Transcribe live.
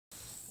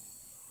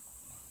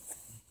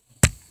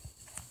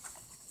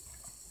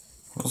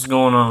What's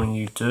going on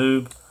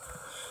YouTube?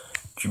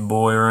 It's your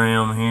boy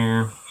Ram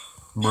here,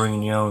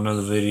 bringing y'all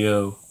another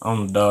video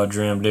on the Dodge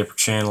Ram Dipper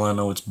channel. I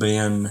know it's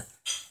been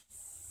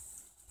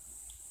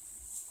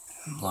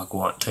like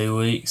what, 2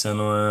 weeks? I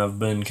know I've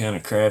been kind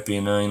of crappy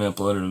and I ain't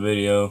uploaded a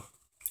video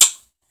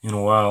in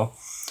a while,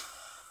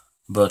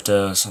 but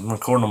so I'm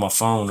recording on my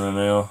phone right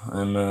now,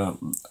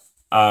 and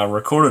I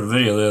recorded a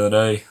video the other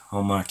day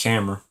on my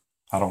camera.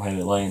 I don't have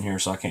it laying here,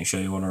 so I can't show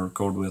you what I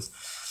recorded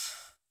with.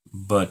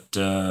 But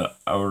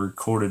I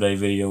recorded a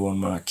video on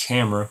my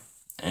camera,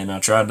 and I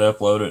tried to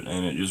upload it,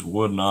 and it just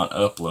would not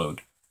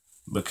upload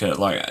because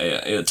like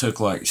it took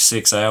like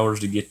 6 hours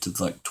to get to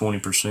like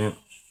 20%.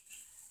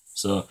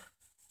 So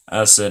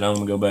I said I'm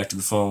gonna go back to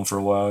the phone for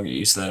a while, get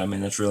used to that. I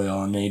mean, that's really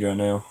all I need right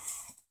now.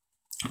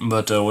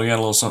 But we got a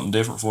little something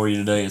different for you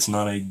today. It's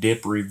not a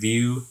dip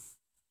review.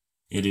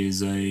 It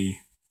is a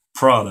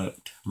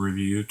product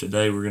review.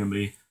 Today we're gonna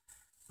be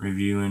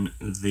reviewing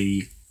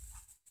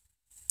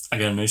I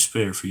got a new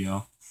spitter for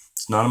y'all.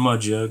 It's not a mud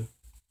jug.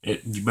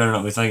 You better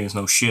not be thinking it's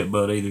no shit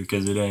butt either,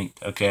 because it ain't.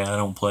 Okay, I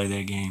don't play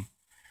that game.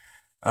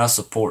 I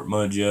support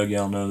mud jug,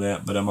 y'all know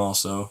that, but I'm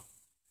also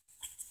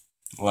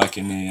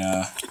liking the,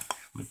 let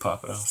me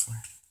pop it off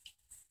there.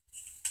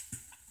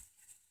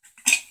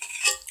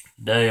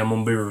 Today I'm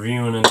going to be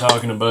reviewing and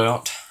talking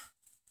about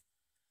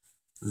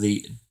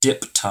the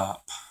Dip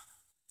Top.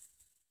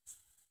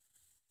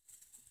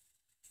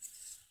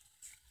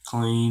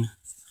 Clean.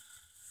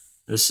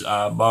 This,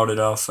 I bought it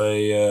off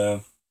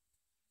a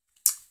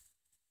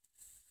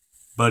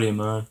buddy of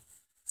mine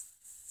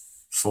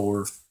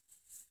for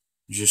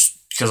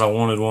just because I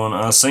wanted one.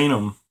 I seen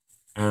them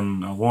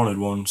and I wanted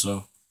one,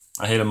 so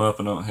I hit him up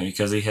and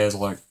because he has a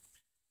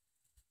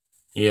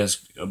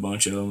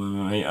bunch of them,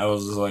 and I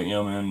was just like,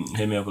 yeah man,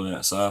 hit me up with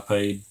that. So I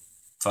paid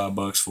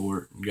 $5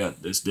 for it and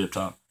got this Dip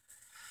Top.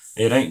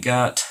 It ain't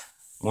got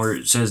where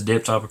it says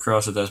Dip Top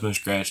across it. That's been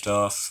scratched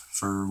off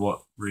for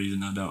what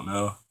reason, I don't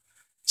know.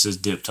 It says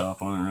Dip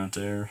Top on it right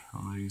there. I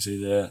don't know if you can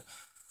see that.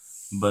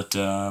 But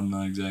I'm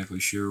not exactly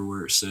sure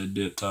where it said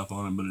Dip Top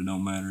on it, but it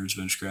don't matter. It's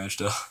been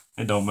scratched off.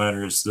 It don't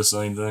matter. It's the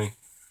same thing.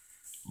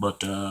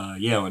 But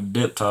yeah, with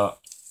Dip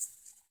Top.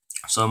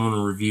 So I'm going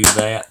to review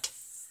that.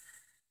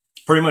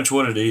 Pretty much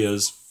what it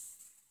is.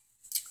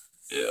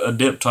 A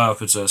Dip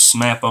Top, it's a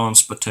snap-on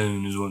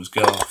spittoon is what it's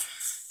called.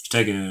 You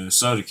take a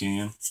soda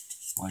can.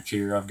 Like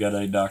here, I've got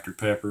a Dr.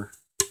 Pepper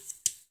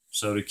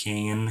soda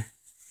can.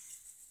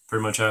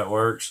 Pretty much how it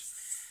works.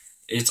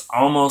 It's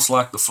almost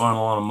like the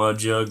funnel on a mud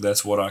jug.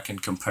 That's what I can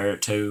compare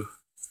it to.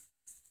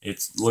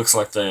 It looks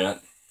like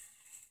that.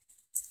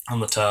 On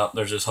the top,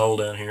 there's this hole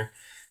down here.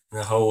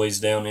 And the hole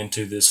leads down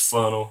into this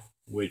funnel,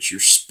 which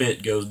your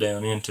spit goes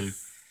down into.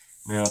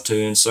 Now, to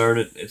insert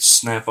it, it's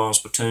snap-on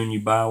spittoon. You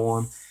buy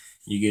one,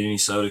 you get any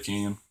soda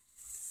can.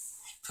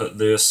 Put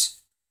this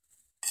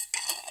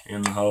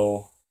in the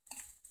hole.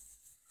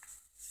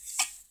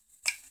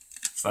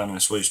 Find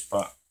that sweet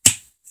spot.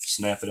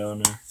 Snap it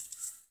on there.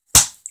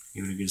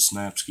 Give it a good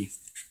snapski.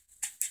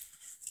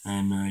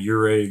 And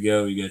you're ready to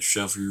go. You got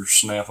yourself your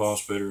snap-on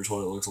spitter is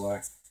what it looks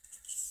like.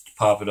 To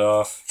pop it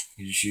off,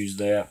 you just use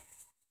that.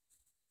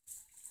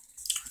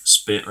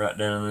 Spit right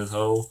down in this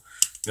hole.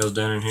 Goes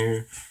down in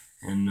here.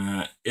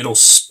 And it'll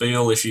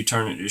spill if you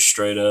turn it just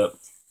straight up.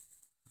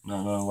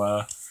 Not gonna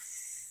lie.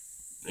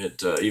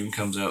 It even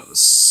comes out the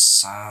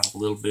side a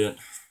little bit,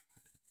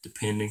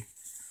 depending.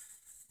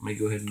 Let me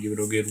go ahead and give it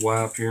a good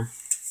wipe here.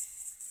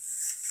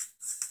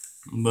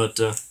 But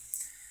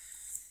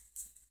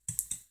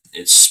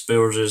it's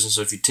spill resistant,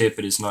 so if you tip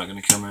it, it's not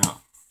going to come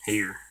out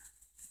here.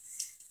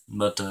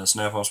 But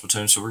snap-on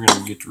spittoon, so we're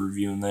going to get to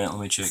reviewing that. Let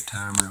me check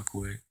time real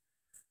quick.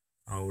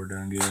 Oh, we're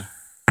done good.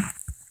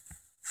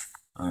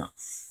 Alright,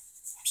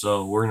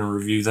 so we're going to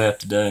review that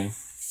today.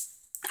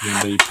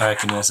 Going to be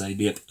packing us a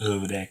dip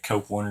of that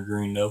Coke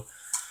Wintergreen though.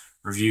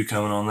 Review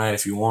coming on that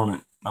if you want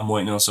it. I'm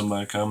waiting on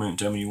somebody to comment and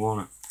tell me you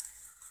want it,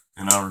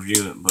 and I'll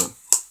review it. But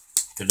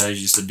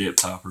today's just a Dip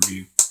Top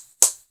review.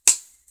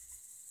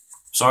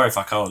 Sorry if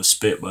I call it a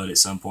spit butt at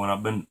some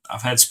point.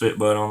 I've had spit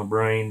butt on the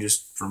brain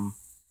just from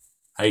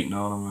hating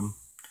on them,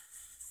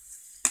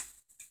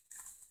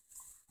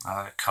 and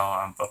I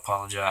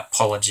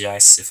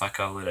apologize if I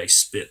call it a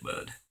spit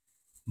bud,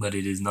 but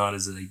it is not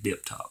as a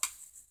Dip Top.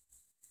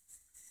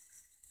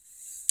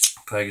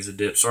 Pack is a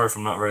dip. Sorry if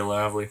I'm not very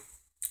lively.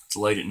 It's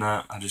late at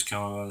night. I just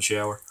come out of the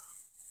shower.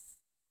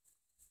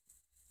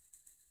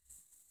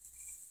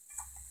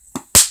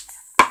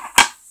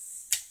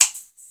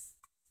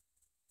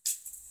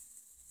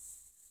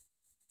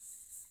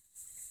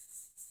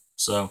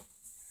 So,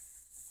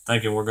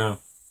 thinking we're going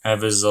to have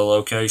this as a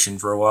location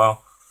for a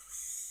while,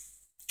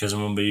 because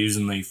I'm going to be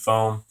using the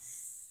phone.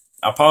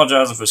 I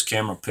apologize if this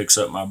camera picks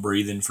up my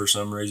breathing for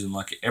some reason.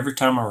 Like, every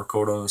time I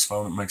record on this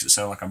phone, it makes it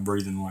sound like I'm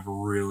breathing like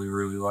really,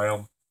 really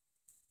loud.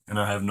 And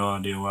I have no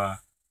idea why.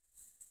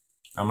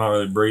 I'm not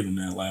really breathing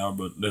that loud,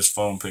 but this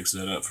phone picks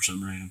that up for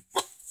some reason.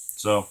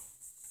 So,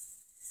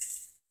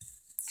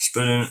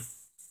 spit in it.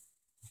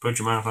 Put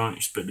your mouth on it,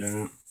 you spit down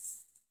in it.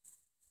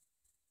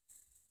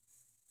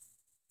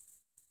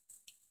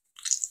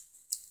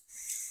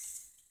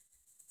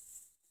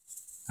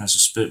 That's a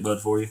spit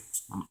bud for you.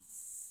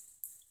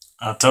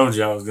 I told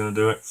you I was going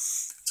to do it.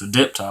 It's a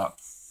dip top.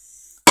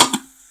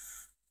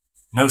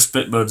 No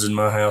spit buds in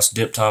my house,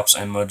 dip tops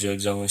and mud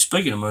jugs only.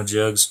 Speaking of mud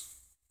jugs,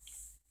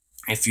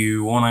 if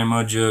you want a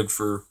mud jug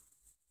for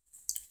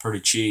pretty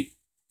cheap,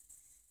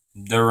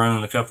 they're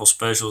running a couple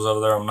specials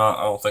over there.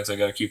 I don't think they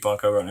got a coupon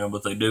code right now,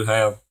 but they do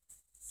have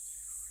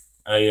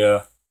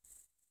a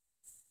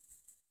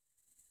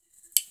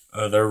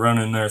they're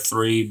running their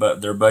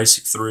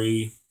basic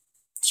 3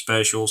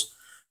 specials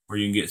where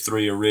you can get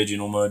 3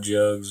 original mud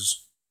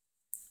jugs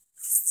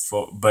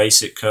for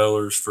basic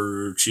colors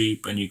for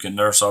cheap, and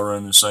they're also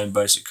running the same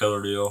basic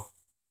color deal,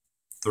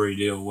 3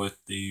 deal with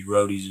the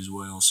roadies as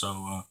well.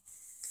 So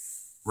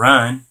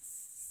Ryan,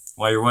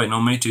 while you're waiting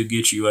on me to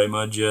get you a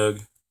mud jug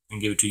and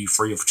give it to you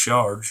free of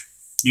charge,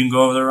 you can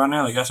go over there right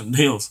now. They got some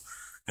deals.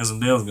 Got some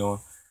deals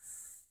going.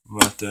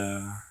 But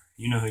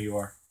you know who you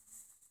are.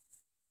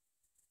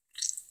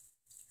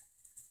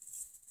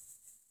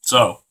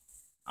 So,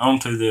 on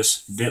to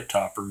this dip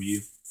top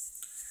review.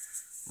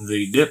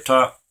 The dip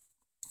top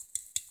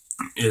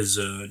is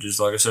just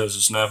like I said, it's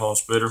a snap-on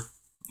spitter.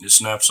 It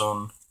snaps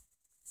on.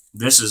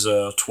 This is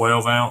a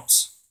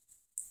 12-ounce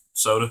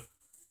soda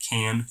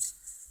can.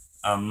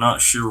 I'm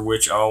not sure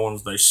which all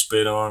ones they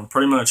spit on.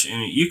 Pretty much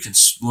any. You can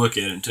look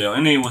at it and tell.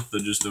 Any with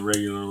just the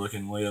regular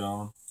looking lid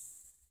on,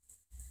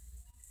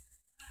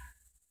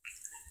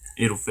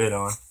 it'll fit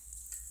on.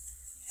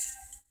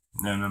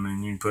 And I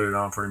mean, you can put it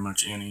on pretty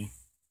much any.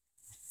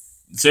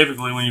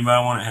 Typically, when you buy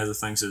one, it has a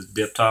thing that says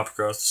dip top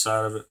across the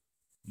side of it,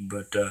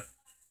 but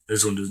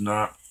this one does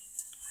not.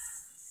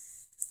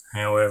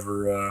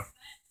 However,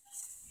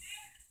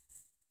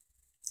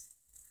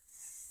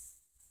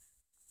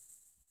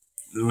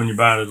 when you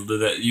buy it, it'll do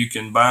that. You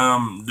can buy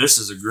them. This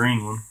is a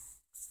green one.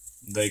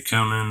 They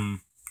come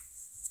in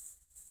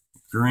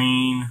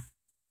green,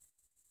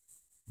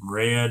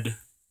 red,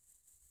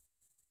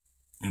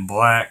 and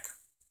black.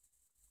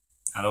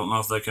 I don't know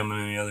if they come in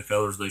any other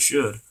colors. They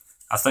should.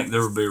 I think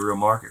there would be a real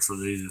market for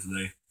these if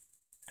they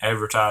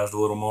advertised a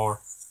little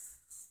more.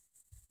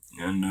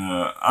 And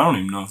I don't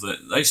even know if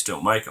they still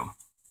make them,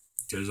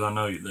 because I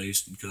know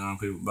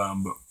people buy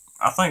them. But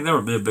I think there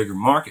would be a bigger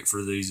market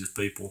for these if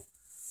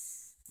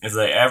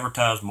they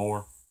advertise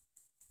more.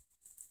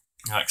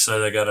 Like say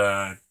they got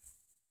a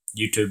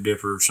YouTube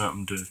dipper or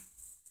something to,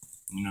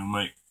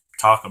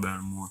 talk about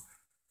it more,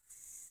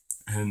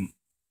 and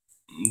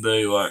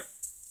they like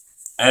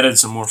added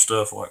some more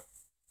stuff like.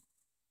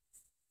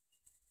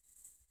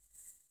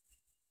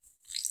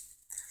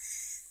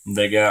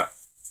 They got,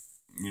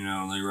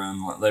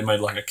 they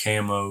made like a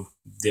camo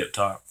dip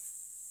top.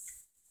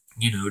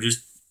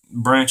 Just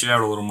branch it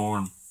out a little more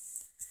and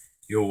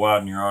you'll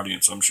widen your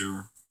audience, I'm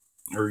sure.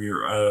 Or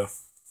your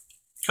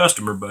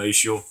customer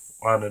base, you'll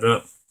widen it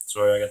up.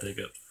 Sorry, I got the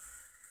hiccups.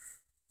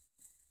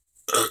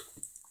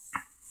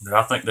 But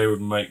I think they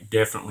would make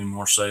definitely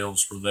more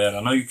sales for that.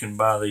 I know you can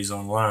buy these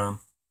online.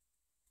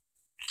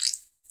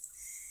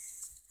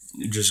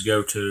 You just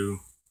go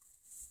to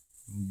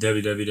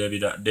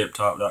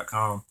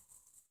www.diptop.com.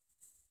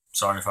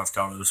 Sorry if I've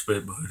called it a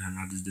spit bud and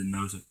I just didn't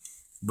notice it.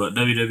 But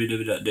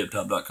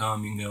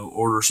www.diptop.com, you can go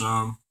order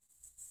some,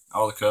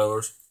 all the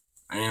colors,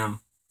 and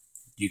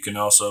you can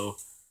also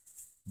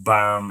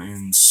buy them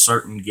in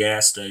certain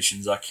gas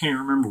stations. I can't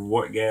remember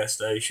what gas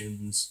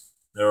stations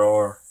there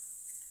are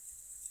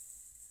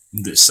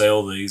that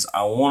sell these.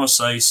 I want to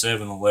say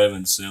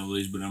 7-Eleven sell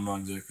these, but I'm not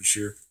exactly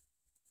sure.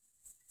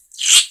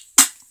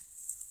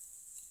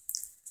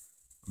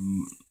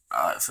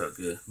 It felt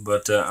good,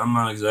 but I'm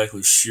not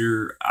exactly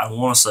sure. I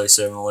want to say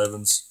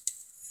 7-Elevens.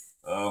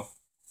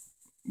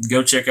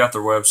 Go check out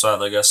their website.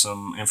 They got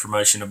some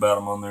information about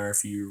them on there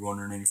if you're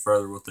wondering any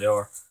further what they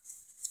are.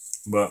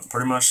 But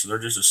pretty much, they're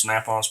just a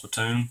snap-on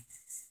spittoon.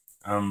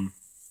 I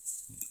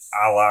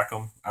like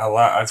them.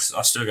 I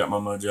still got my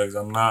mud jugs.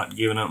 I'm not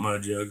giving up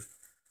mud jugs.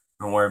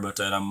 Don't worry about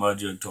that. I'm mud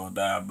jug till I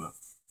die. But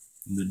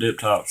the dip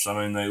tops, I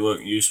mean, they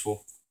look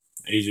useful,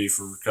 easy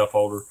for cup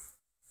holder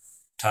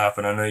type.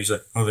 And I know you say,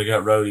 oh, they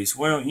got roadies.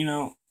 Well,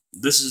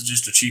 this is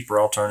just a cheaper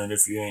alternative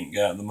if you ain't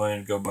got the money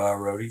to go buy a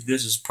roadie.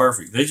 This is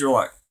perfect. These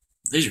are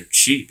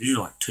cheap. These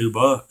are like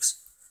 $2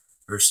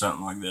 or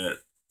something like that.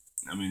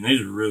 I mean,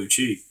 these are really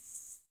cheap.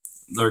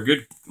 They're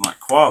good, like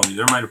quality.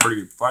 They're made of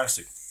pretty good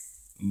plastic,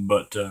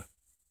 but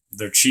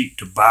they're cheap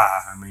to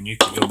buy. I mean, you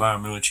can go buy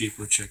them really cheap.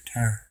 Let's check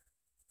tire.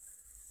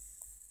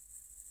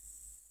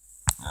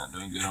 Not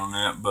doing good on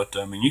that, but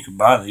I mean, you can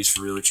buy these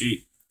for really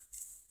cheap.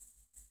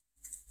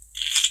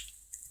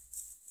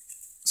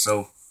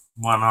 So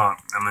why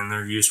not? I mean,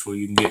 they're useful.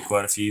 You can get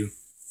quite a few.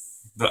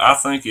 But I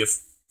think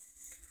if,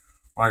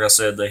 like I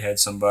said, they had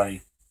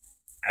somebody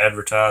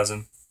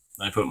advertising,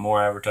 they put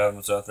more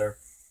advertisements out there,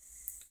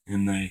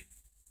 and they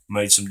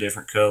made some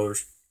different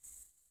colors,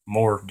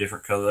 more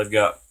different colors. They've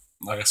got,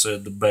 like I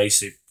said, the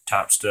basic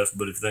type stuff,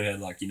 but if they had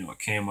like, a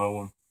camo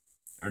one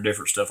or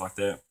different stuff like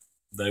that,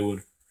 they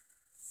would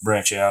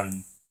branch out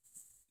and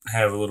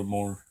have a little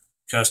more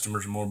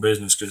customers and more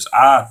business, because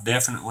I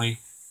definitely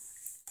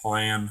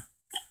plan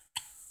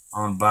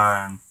on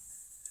buying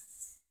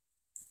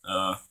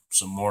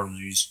some more of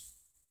these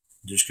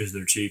just because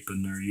they're cheap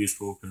and they're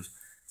useful. Because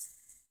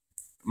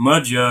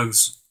mud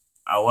jugs,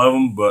 I love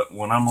them, but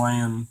when I'm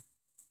laying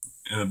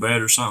in a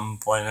bed or something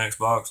playing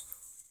Xbox,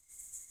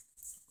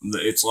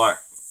 it's like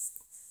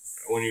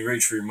when you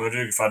reach for your mud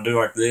jug, if I do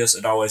like this,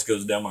 it always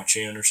goes down my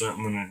chin or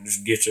something and it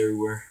just gets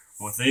everywhere.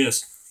 With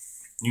this,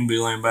 you can be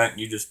laying back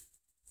and you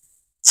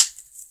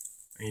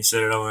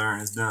set it over there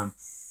and it's done.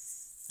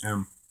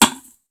 And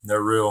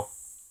they're real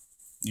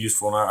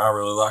useful and I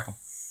really like them.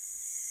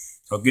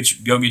 So go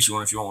get you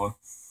one if you want one.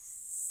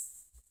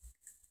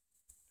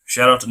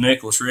 Shout out to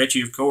Nicholas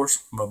Ritchie, of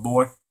course, my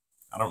boy.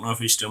 I don't know if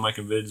he's still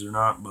making vids or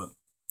not, but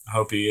I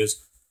hope he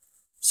is.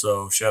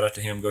 So shout out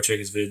to him. Go check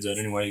his vids out.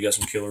 Anyway, he got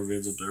some killer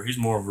vids up there. He's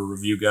more of a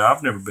review guy.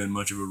 I've never been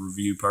much of a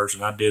review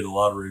person. I did a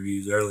lot of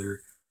reviews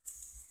earlier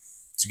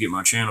to get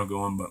my channel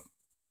going, but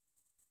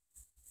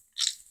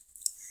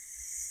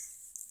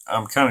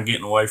I'm kind of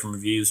getting away from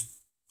reviews.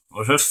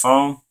 With this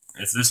phone,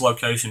 if this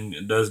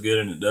location does good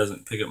and it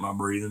doesn't pick up my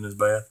breathing as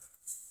bad,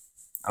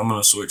 I'm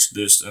going to switch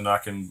this and I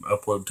can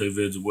upload 2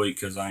 vids a week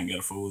because I ain't got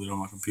to fool with it on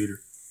my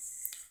computer.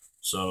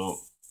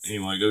 So,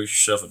 anyway, go get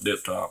yourself a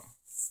dip top.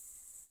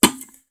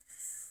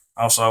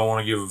 Also, I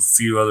want to give a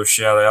few other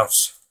shout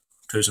outs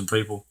to some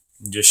people.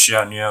 Just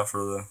shouting you out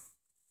for the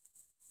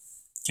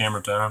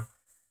camera time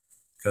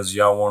because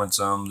y'all wanted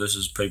some. This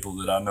is people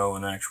that I know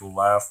in actual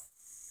life.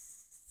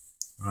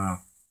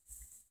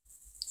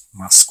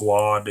 My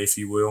squad, if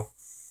you will.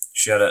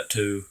 Shout out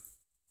to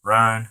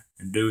Ryan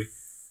and Dewey.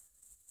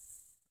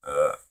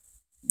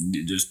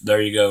 Just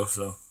there you go.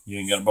 So you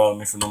ain't got to bother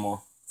me for no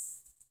more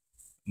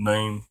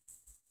name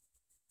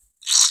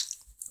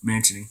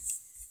mentioning.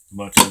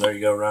 But there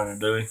you go, Ryan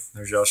and Dewey.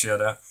 There's y'all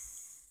shout out.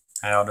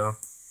 How y'all doing?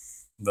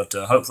 But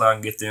hopefully I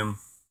can get them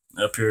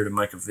up here to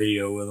make a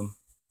video with them.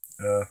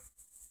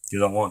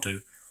 Because I want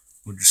to.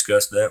 We'll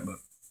discuss that, but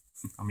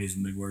I'm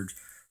using big words.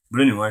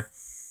 But anyway,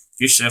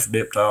 get yourself a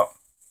dip top.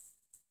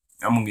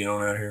 I'm going to get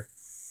on out of here.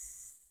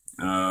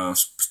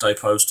 Stay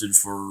posted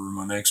for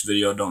my next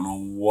video. I don't know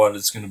what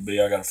it's going to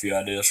be. I got a few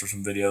ideas for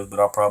some videos, but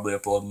I'll probably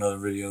upload another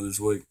video this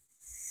week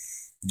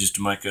just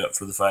to make up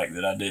for the fact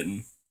that I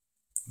didn't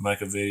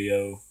make a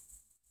video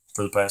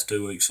for the past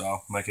 2 weeks. So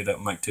I'll make it up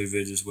and make 2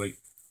 videos this week.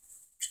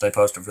 Stay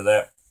posted for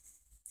that.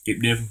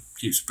 Keep dipping,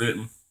 keep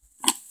spitting.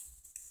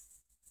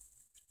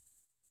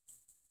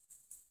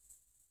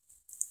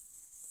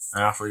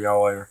 I'll see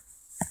y'all later.